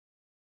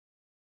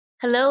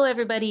Hello,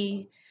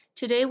 everybody.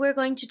 Today we're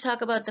going to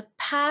talk about the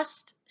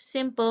past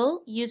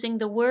simple using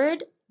the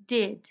word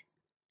did.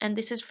 And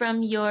this is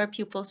from your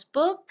pupil's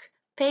book,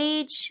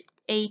 page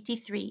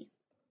 83.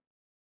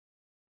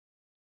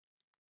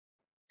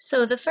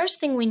 So the first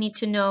thing we need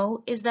to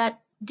know is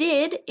that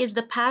did is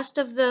the past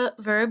of the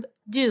verb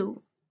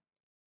do.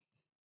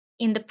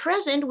 In the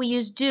present, we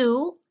use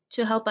do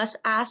to help us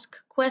ask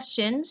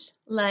questions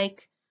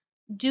like,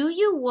 do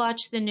you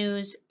watch the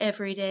news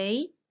every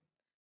day?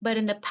 But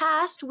in the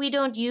past, we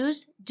don't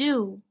use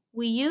do,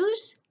 we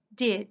use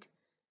did.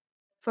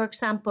 For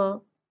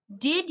example,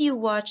 did you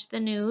watch the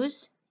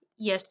news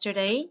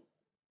yesterday?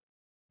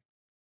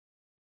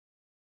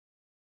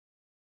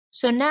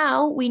 So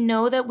now we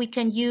know that we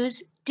can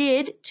use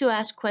did to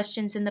ask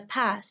questions in the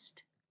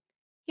past.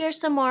 Here are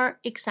some more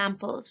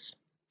examples.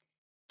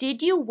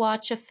 Did you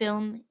watch a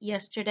film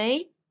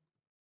yesterday?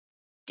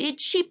 Did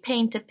she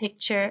paint a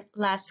picture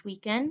last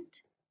weekend?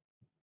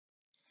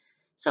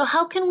 So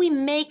how can we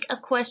make a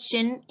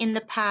question in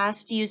the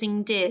past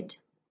using did?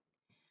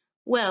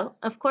 Well,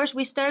 of course,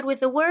 we start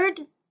with the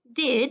word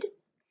did.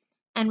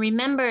 And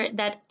remember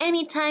that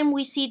anytime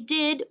we see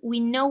did, we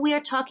know we are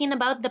talking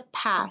about the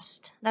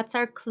past. That's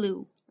our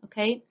clue,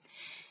 okay?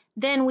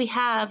 Then we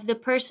have the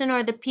person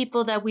or the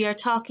people that we are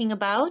talking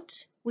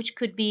about, which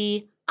could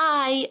be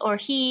I or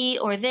he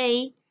or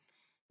they.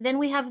 Then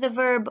we have the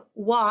verb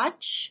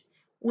watch,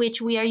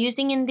 which we are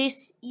using in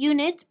this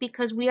unit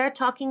because we are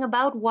talking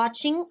about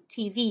watching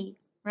TV,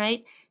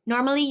 right?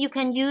 Normally you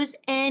can use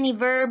any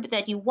verb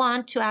that you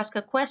want to ask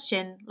a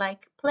question,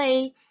 like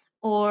play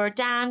or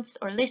dance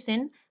or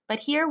listen, but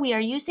here we are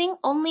using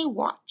only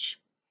watch.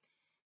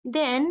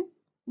 Then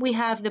we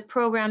have the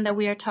program that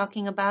we are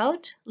talking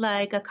about,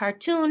 like a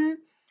cartoon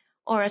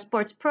or a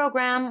sports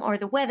program or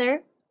the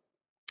weather.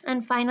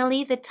 And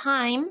finally, the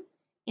time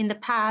in the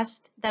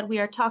past that we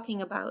are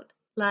talking about,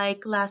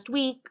 like last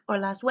week or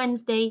last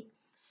Wednesday.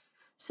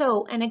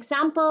 So an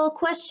example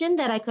question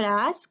that I could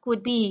ask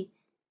would be,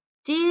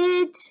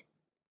 did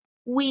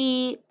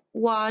we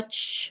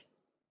watch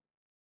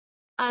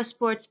a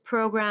sports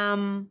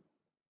program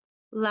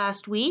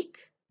last week?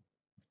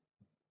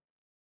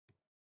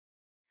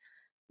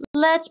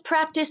 Let's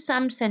practice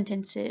some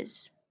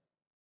sentences.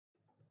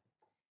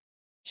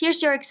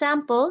 Here's your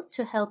example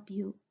to help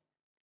you.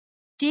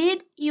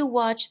 Did you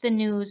watch the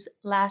news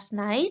last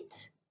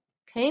night?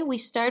 Okay, we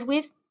start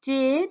with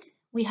did.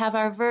 We have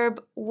our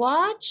verb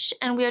watch,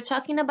 and we are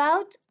talking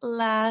about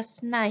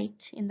last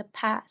night in the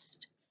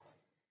past.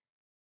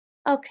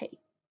 Okay.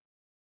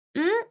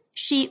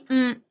 She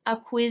a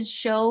quiz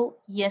show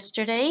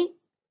yesterday.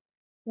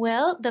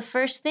 Well, the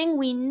first thing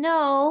we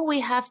know we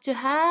have to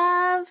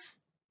have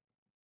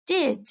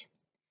did.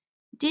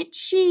 Did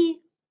she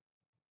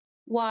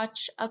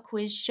watch a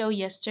quiz show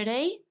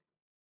yesterday?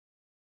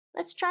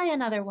 Let's try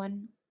another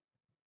one.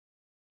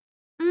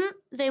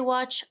 They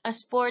watched a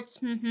sports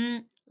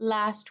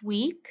last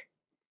week.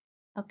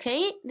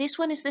 Okay, this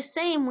one is the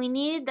same. We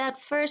need that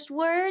first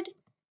word,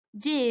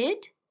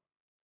 did.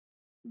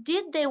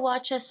 Did they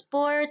watch a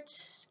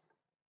sports?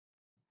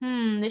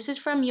 This is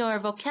from your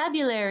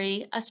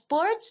vocabulary. A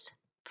sports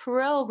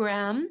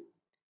program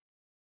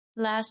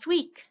last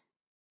week.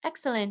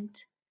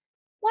 Excellent.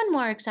 One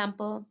more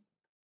example.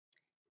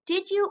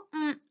 Did you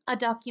a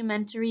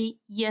documentary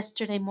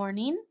yesterday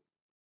morning?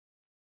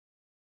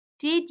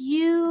 Did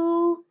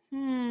you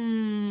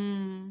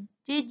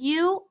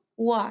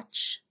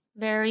watch?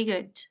 Very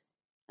good.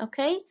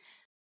 Okay?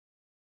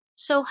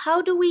 So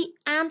how do we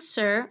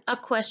answer a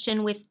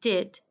question with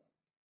did?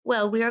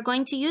 Well, we are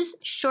going to use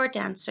short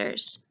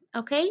answers.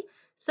 Okay?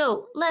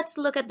 So let's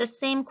look at the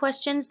same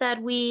questions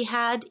that we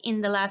had in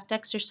the last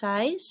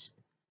exercise.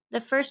 The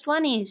first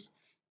one is,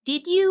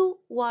 did you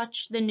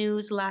watch the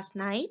news last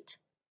night?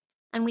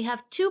 And we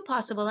have two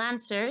possible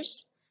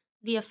answers.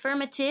 The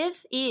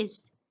affirmative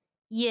is,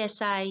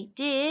 yes, I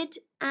did,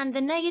 and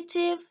the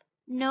negative,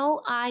 no,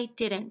 I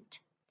didn't.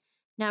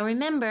 Now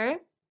remember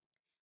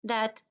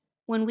that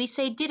when we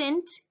say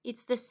didn't,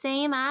 it's the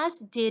same as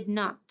did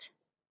not.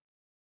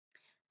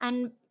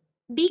 And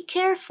be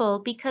careful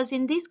because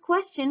in this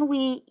question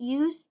we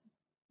use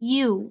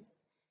you.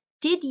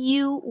 Did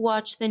you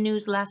watch the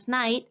news last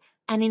night?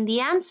 And in the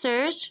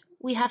answers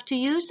we have to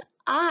use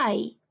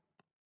I.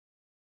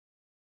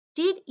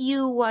 Did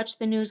you watch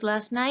the news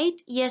last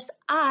night? Yes,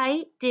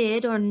 I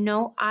did, or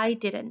no, I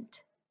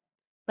didn't.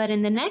 But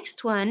in the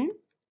next one,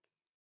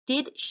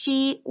 did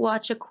she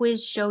watch a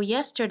quiz show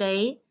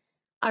yesterday?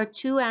 Our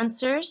two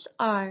answers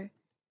are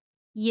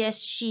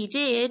yes, she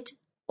did,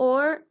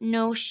 or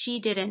no, she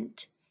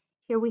didn't.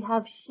 Here we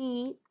have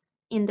she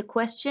in the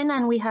question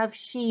and we have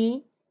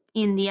she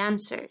in the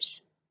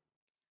answers.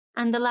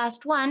 And the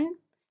last one,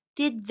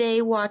 did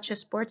they watch a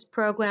sports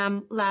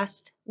program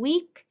last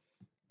week?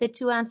 The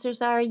two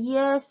answers are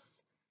yes,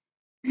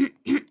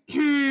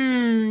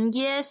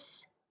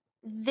 yes,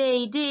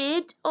 they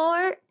did,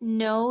 or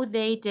no,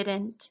 they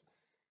didn't.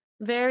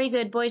 Very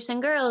good, boys and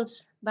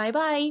girls.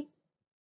 Bye-bye.